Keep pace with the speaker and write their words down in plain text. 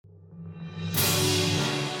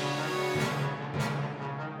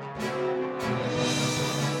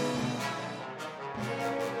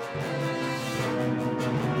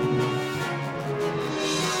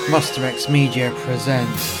Musterex Media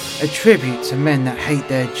presents a tribute to men that hate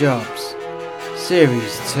their jobs,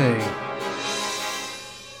 Series 2,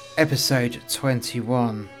 Episode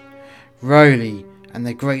 21, Rowley and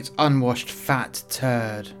the Great Unwashed Fat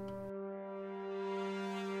Turd.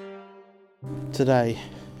 Today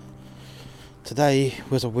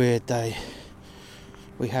was a weird day.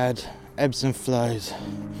 We had ebbs and flows.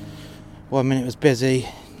 1 minute it was busy,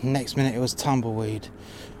 next minute it was tumbleweed,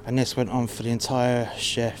 and this went on for the entire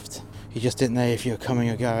shift. You just didn't know if you were coming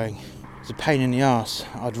or going. It was a pain in the arse.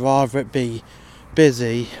 I'd rather it be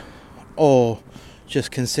busy or just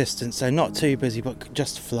consistent, so not too busy but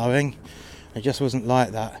just flowing. It just wasn't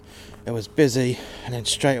like that. It was busy and then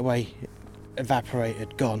straight away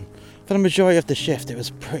evaporated, gone. For the majority of the shift it was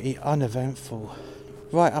pretty uneventful,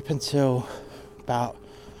 right up until about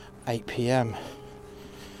 8 p.m.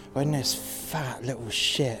 when this fat little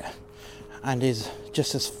shit and his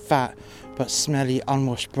just as fat but smelly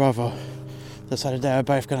unwashed brother decided they were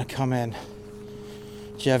both going to come in.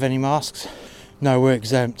 Do you have any masks? No, we're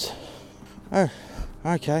exempt. Oh,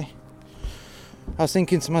 okay. I was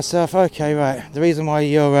thinking to myself, okay, right, the reason why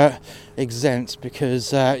you're exempt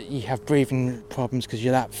because you have breathing problems because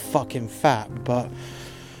you're that fucking fat, but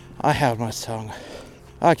I held my tongue.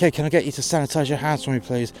 Okay, can I get you to sanitize your hands for me,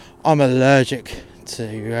 please? I'm allergic to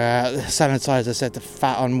the sanitizer, said the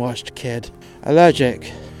fat unwashed kid.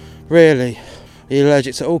 Allergic? Really? Are you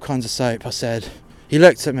allergic to all kinds of soap? I said. He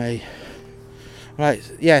looked at me. Like,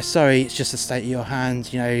 yeah, sorry, it's just the state of your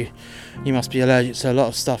hand, you know, you must be allergic to a lot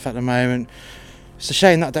of stuff at the moment. It's a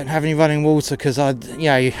shame that I don't have any running water because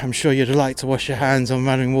I'm sure you'd like to wash your hands on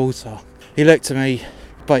running water. He looked at me,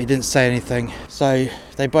 but he didn't say anything. So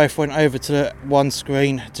they both went over to the one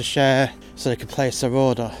screen to share so they could place their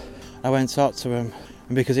order. I went up to him,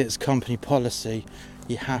 and because it's company policy,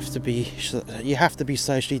 you have to be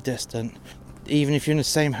socially distant, even if you're in the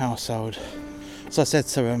same household. So I said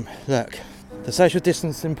to him, look, the social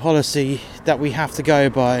distancing policy that we have to go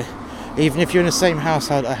by, even if you're in the same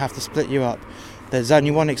household, I have to split you up. There's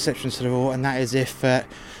only one exception to the rule, and that is if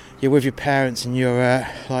you're with your parents and you're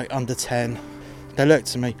like under 10. They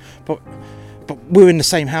looked at me, but we're in the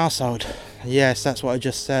same household. Yes, that's what I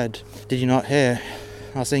just said. Did you not hear?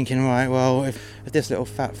 I was thinking, right, well, if this little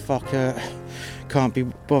fat fucker can't be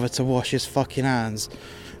bothered to wash his fucking hands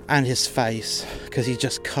and his face because he's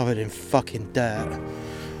just covered in fucking dirt,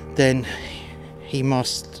 then he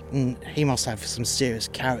must have some serious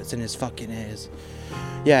carrots in his fucking ears.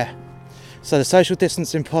 Yeah. So the social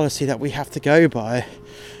distancing policy that we have to go by,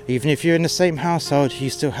 even if you're in the same household, you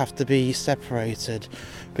still have to be separated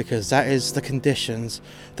because that is the conditions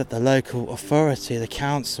that the local authority, the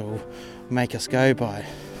council, make us go by.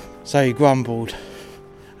 So he grumbled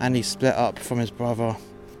and he split up from his brother.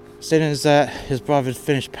 As soon as his brother had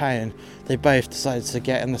finished paying, they both decided to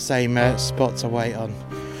get in the same spot to wait on.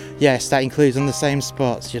 Yes, that includes on the same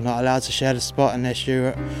spots. You're not allowed to share the spot unless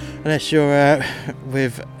you're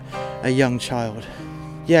with a young child.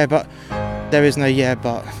 Yeah, but there is no yeah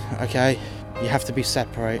but, okay? You have to be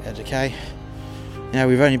separated, okay? Now,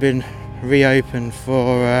 we've only been reopened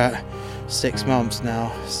for 6 months now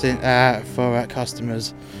for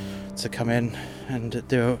customers to come in and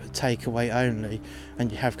do a takeaway only,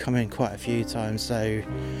 and you have come in quite a few times, so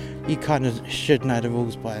you kind of should know the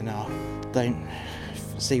rules by now. Don't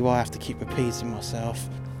see why I have to keep repeating myself.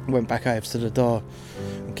 Went back over to the door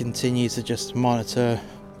and continued to just monitor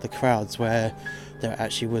the crowds where there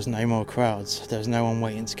actually was no more crowds. There was no one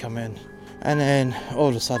waiting to come in. And then all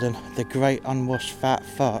of a sudden the great unwashed fat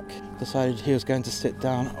fuck decided he was going to sit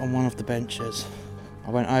down on one of the benches. I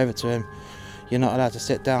went over to him. You're not allowed to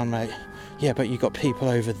sit down, mate. Yeah, but you got people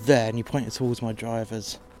over there, and you pointed towards my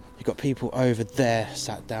drivers. You got people over there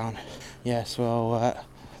sat down. Yes, well,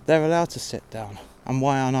 they're allowed to sit down. And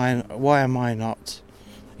why am I not?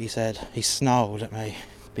 He said. He snarled at me.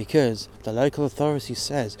 Because the local authority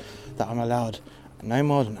says that I'm allowed no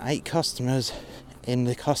more than 8 customers in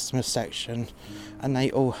the customer section, and they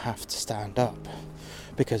all have to stand up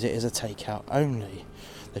because it is a takeout only.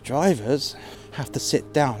 The drivers have to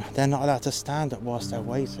sit down. They're not allowed to stand up whilst they're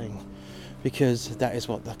waiting because that is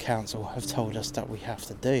what the council have told us that we have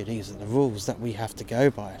to do. These are the rules that we have to go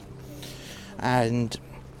by, and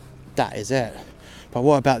that is it. But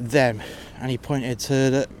what about them? And he pointed to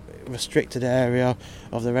the restricted area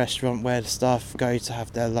of the restaurant where the staff go to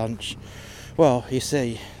have their lunch. Well, you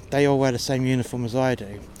see, they all wear the same uniform as I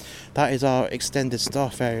do. That is our extended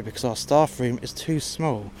staff area because our staff room is too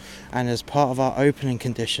small, and as part of our opening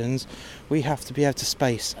conditions we have to be able to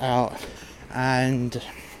space out, and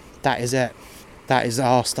that is it. That is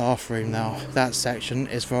our staff room now. That section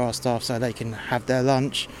is for our staff so they can have their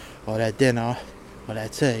lunch or their dinner of their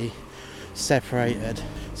tea, separated.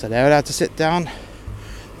 So they're allowed to sit down,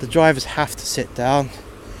 the drivers have to sit down,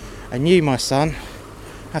 and you, my son,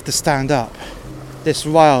 have to stand up. This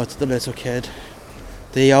riled the little kid,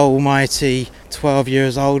 the almighty 12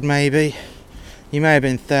 years old maybe. He may have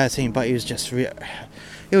been 13, but he was just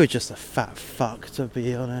a fat fuck, to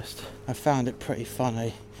be honest. I found it pretty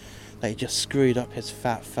funny that he just screwed up his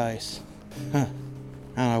fat face. And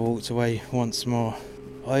I walked away once more.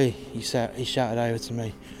 Oi, he shouted over to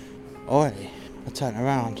me. Oi. I turned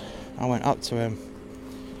around. I went up to him.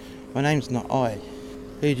 My name's not Oi.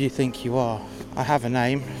 Who do you think you are? I have a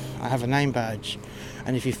name. I have a name badge.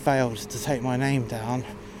 And if you failed to take my name down,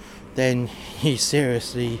 then you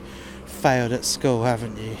seriously failed at school,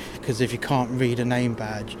 haven't you? Because if you can't read a name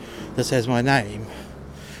badge that says my name,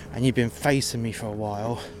 and you've been facing me for a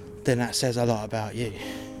while, then that says a lot about you.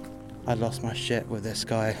 I lost my shit with this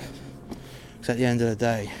guy. Because at the end of the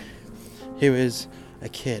day, who is a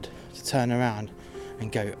kid to turn around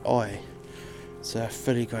and go, oi, to a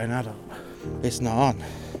fully grown adult? It's not on.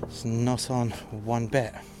 It's not on one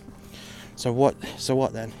bit. So what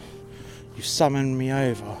then? You summoned me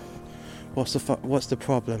over. What's the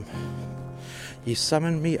problem? You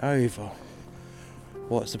summoned me over.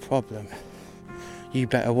 What's the problem? You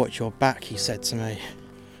better watch your back, he said to me.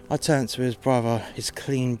 I turned to his brother, his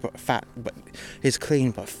clean but fat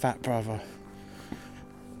brother.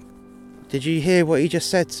 Did you hear what he just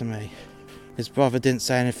said to me? His brother didn't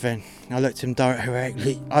say anything. I looked him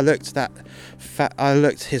directly. I looked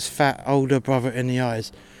his fat older brother in the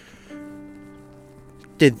eyes.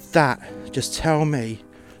 Did that just tell me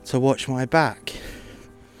to watch my back?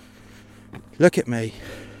 Look at me.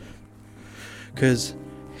 Because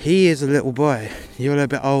he is a little boy. You're a little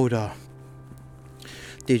bit older.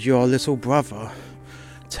 Did your little brother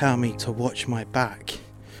tell me to watch my back?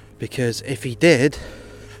 Because if he did,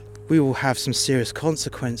 we will have some serious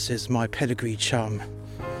consequences, my pedigree chum.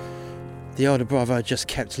 The older brother just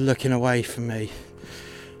kept looking away from me,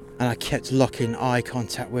 and I kept locking eye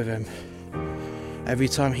contact with him. Every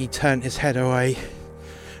time he turned his head away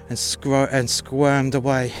and squirmed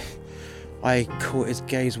away, I caught his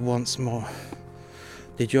gaze once more.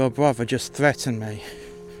 Did your brother just threaten me?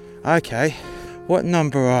 Okay, what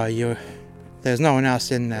number are you? There's no one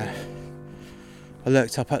else in there. I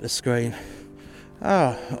looked up at the screen.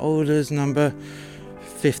 Orders number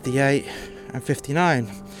 58 and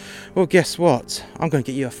 59. Well, guess what? I'm going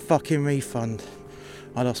to get you a fucking refund.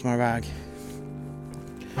 I lost my rag.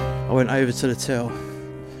 I went over to the till.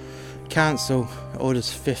 Cancel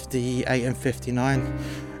orders 58 and 59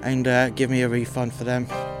 and give me a refund for them.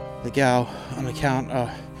 The gal on the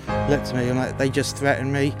counter looked at me and like, they just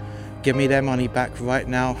threatened me. Give me their money back right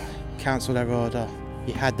now. Cancel their order.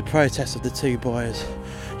 You had the protest of the two boys.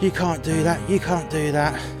 You can't do that, you can't do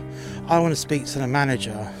that. I want to speak to the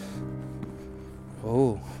manager.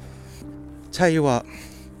 Oh. Tell you what,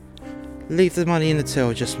 leave the money in the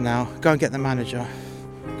till just now. Go and get the manager.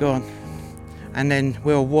 Go on. And then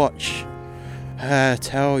we'll watch her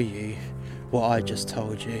tell you what I just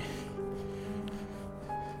told you.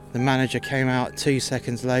 The manager came out 2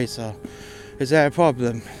 seconds later. Is there a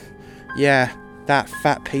problem? Yeah, that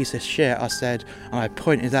fat piece of shit, I said, and I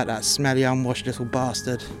pointed at that smelly unwashed little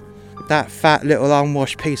bastard. That fat little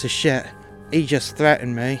unwashed piece of shit, he just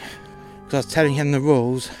threatened me. Because I was telling him the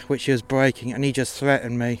rules, which he was breaking, and he just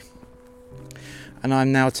threatened me. And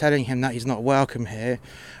I'm now telling him that he's not welcome here,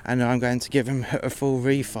 and I'm going to give him a full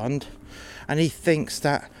refund. And he thinks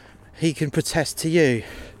that he can protest to you.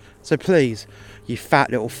 So please, you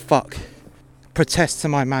fat little fuck, protest to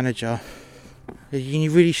my manager.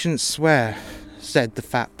 You really shouldn't swear, said the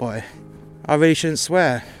fat boy. I really shouldn't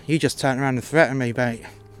swear. You just turned around and threatened me, mate.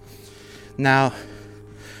 Now,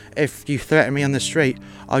 if you threaten me on the street,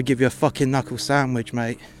 I'll give you a fucking knuckle sandwich,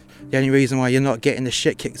 mate. The only reason why you're not getting the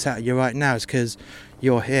shit kicked out of you right now is because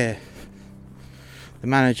you're here. The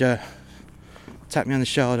manager tapped me on the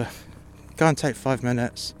shoulder. Go and take 5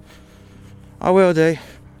 minutes. I will do.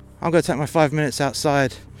 I'm going to take my 5 minutes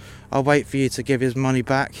outside. I'll wait for you to give his money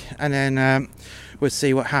back, and then we'll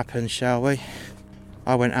see what happens, shall we?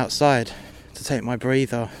 I went outside to take my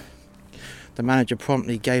breather. The manager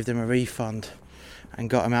promptly gave them a refund and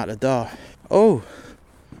got them out the door. Oh,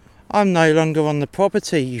 I'm no longer on the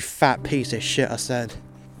property, you fat piece of shit, I said.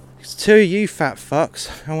 It's two of you fat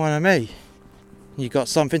fucks and one of me. You got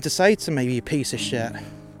something to say to me, you piece of shit.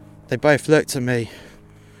 They both looked at me.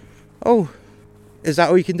 Oh, is that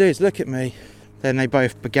all you can do, is look at me? Then they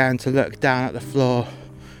both began to look down at the floor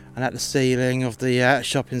and at the ceiling of the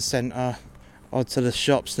shopping centre, onto the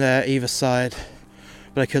shops there either side.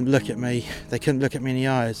 But they couldn't look at me. They couldn't look at me in the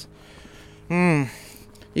eyes.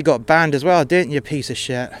 You got banned as well, didn't you, piece of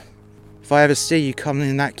shit? If I ever see you coming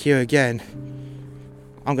in that queue again,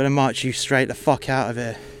 I'm gonna march you straight the fuck out of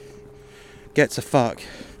here. Get to fuck.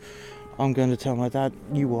 I'm gonna tell my dad,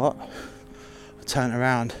 you what? I turn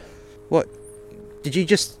around. What? Did you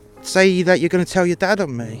just say that you're gonna tell your dad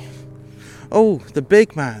on me? Oh, the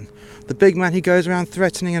big man. The big man who goes around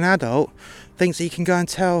threatening an adult thinks he can go and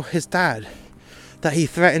tell his dad that he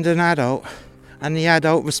threatened an adult, and the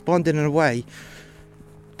adult responded in a way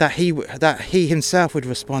that he himself would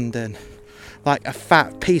respond in. Like a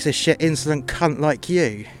fat piece of shit insolent cunt like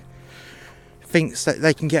you thinks that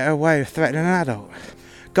they can get away with threatening an adult.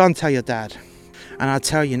 Go and tell your dad. And I'll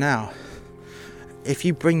tell you now, if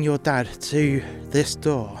you bring your dad to this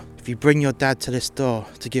door,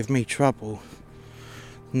 to give me trouble,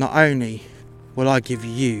 not only will I give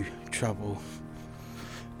you trouble,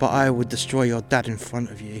 but I will destroy your dad in front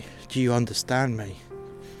of you. Do you understand me?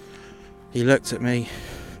 He looked at me,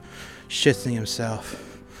 shitting himself.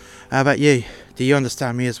 How about you? Do you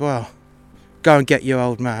understand me as well? Go and get your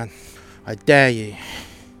old man. I dare you.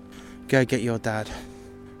 Go get your dad.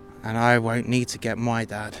 And I won't need to get my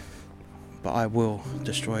dad, but I will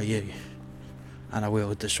destroy you. And I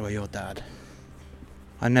will destroy your dad.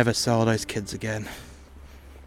 I never saw those kids again.